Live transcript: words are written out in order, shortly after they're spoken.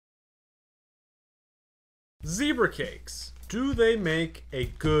Zebra cakes. Do they make a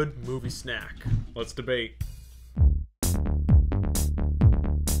good movie snack? Let's debate.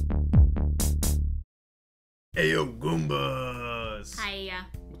 Ayo Goombas! Hiya.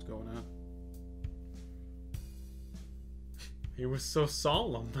 What's going on? He was so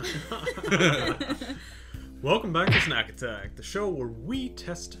solemn. Welcome back to Snack Attack, the show where we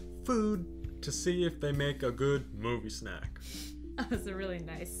test food to see if they make a good movie snack. That was a really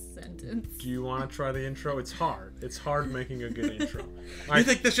nice sentence. Do you want to try the intro? It's hard. It's hard making a good intro. You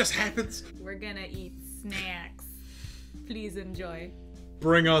think this just happens? We're gonna eat snacks. Please enjoy.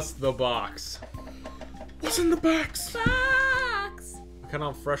 Bring us the box. What's in the box? Box! I kind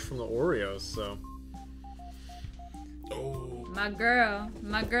of fresh from the Oreos, so. Oh, My girl,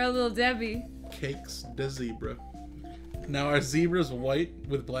 Little Debbie. Cakes de zebra. Now, are zebras white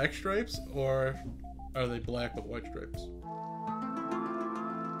with black stripes, or are they black with white stripes?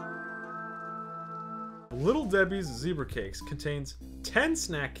 Little Debbie's Zebra Cakes contains 10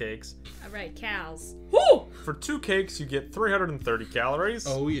 snack cakes. Alright, cows. Woo! For 2 cakes, you get 330 calories.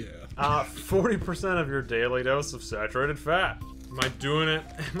 Oh yeah. 40% of your daily dose of saturated fat. Am I doing it?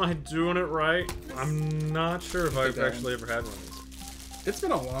 Am I doing it right? I'm not sure if I've actually ever had one of these. It's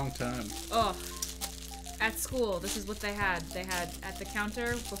been a long time. Oh. At school, this is what they had. They had at the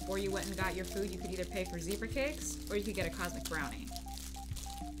counter, before you went and got your food, you could either pay for zebra cakes or you could get a cosmic brownie.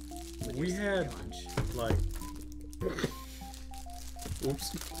 We had, like...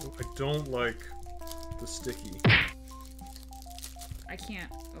 Oops. I don't like the sticky. I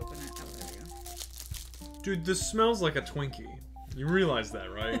can't open it. Oh, there we go. Dude, this smells like a Twinkie. You realize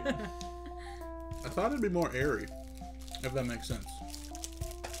that, right? I thought it'd be more airy, if that makes sense.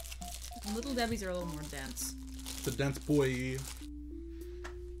 Little Debbie's are a little more dense. The dense boy.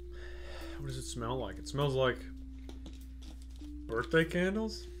 What does it smell like? It smells like birthday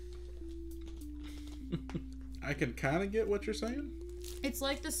candles? I can kind of get what you're saying. It's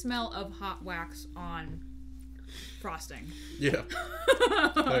like the smell of hot wax on frosting. Yeah.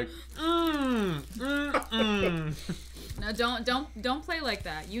 Like, No, don't play like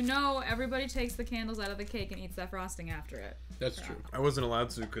that. You know, everybody takes the candles out of the cake and eats that frosting after it. that's true. I wasn't allowed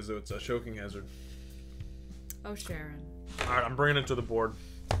to because it's a choking hazard. Oh, Sharon. Alright, I'm bringing it to the board,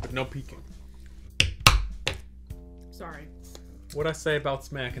 but no peeking. Sorry. What'd I say about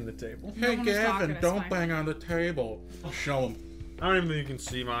smacking the table? Hey, one was talking, Gavin, it's don't fine. bang on the table. Show him. I don't even think you can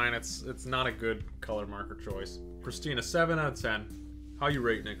see mine. It's not a good color marker choice. Christina, 7 out of 10. How you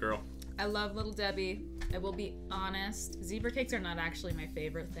rating it, girl? I love Little Debbie. I will be honest. Zebra cakes are not actually my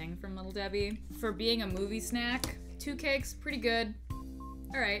favorite thing from Little Debbie. For being a movie snack, 2 cakes, pretty good.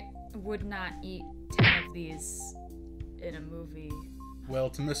 Alright. I would not eat 10 of these in a movie. Well,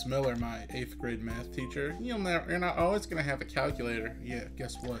 to Miss Miller, my 8th grade math teacher, you're not always gonna have a calculator. Yeah,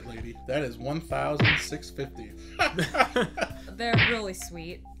 guess what, lady? That is 1,650. They're really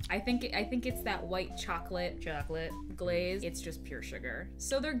sweet. I think it's that white chocolate glaze. It's just pure sugar.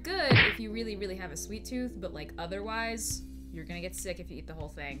 So they're good if you really, really have a sweet tooth, but like otherwise, you're gonna get sick if you eat the whole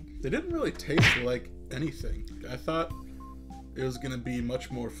thing. They didn't really taste like anything. I thought it was gonna be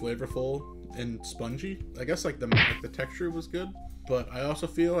much more flavorful and spongy. I guess like the texture was good. But I also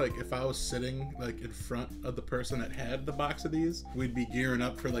feel like if I was sitting like in front of the person that had the box of these, we'd be gearing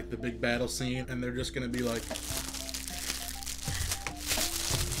up for like the big battle scene, and they're just gonna be like,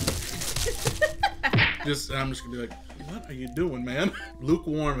 and I'm just gonna be like, what are you doing, man?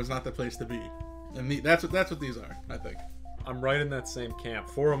 Lukewarm is not the place to be, and that's what these are, I think. I'm right in that same camp.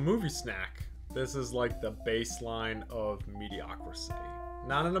 For a movie snack, this is like the baseline of mediocrity.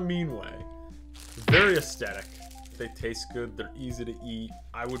 Not in a mean way. Very aesthetic. They taste good. They're easy to eat.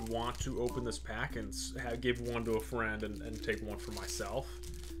 I would want to open this pack and give one to a friend and take one for myself.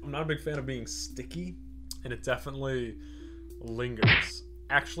 I'm not a big fan of being sticky, and it definitely lingers.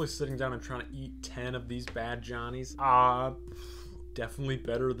 Actually sitting down and trying to eat 10 of these bad Johnnies, definitely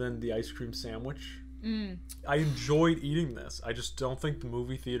better than the ice cream sandwich. I enjoyed eating this. I just don't think the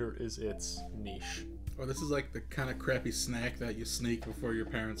movie theater is its niche. Or this is like the kind of crappy snack that you sneak before your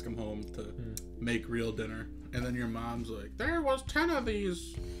parents come home to make real dinner. And then your mom's like, there was 10 of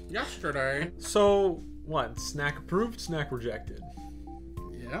these yesterday. So, what? Snack approved, snack rejected?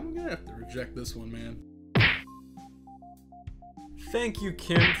 Yeah, I'm gonna have to reject this one, man. Thank you,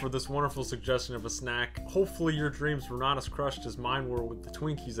 Kim, for this wonderful suggestion of a snack. Hopefully your dreams were not as crushed as mine were with the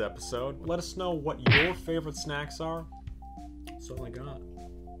Twinkies episode. Let us know what your favorite snacks are. That's all I got.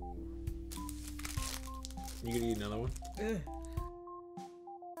 You gonna eat another one? Ugh.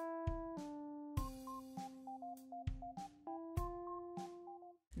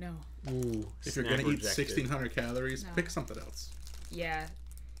 No. Ooh, If you're snack gonna eat rejected. 1,600 calories, No. pick something else. Yeah,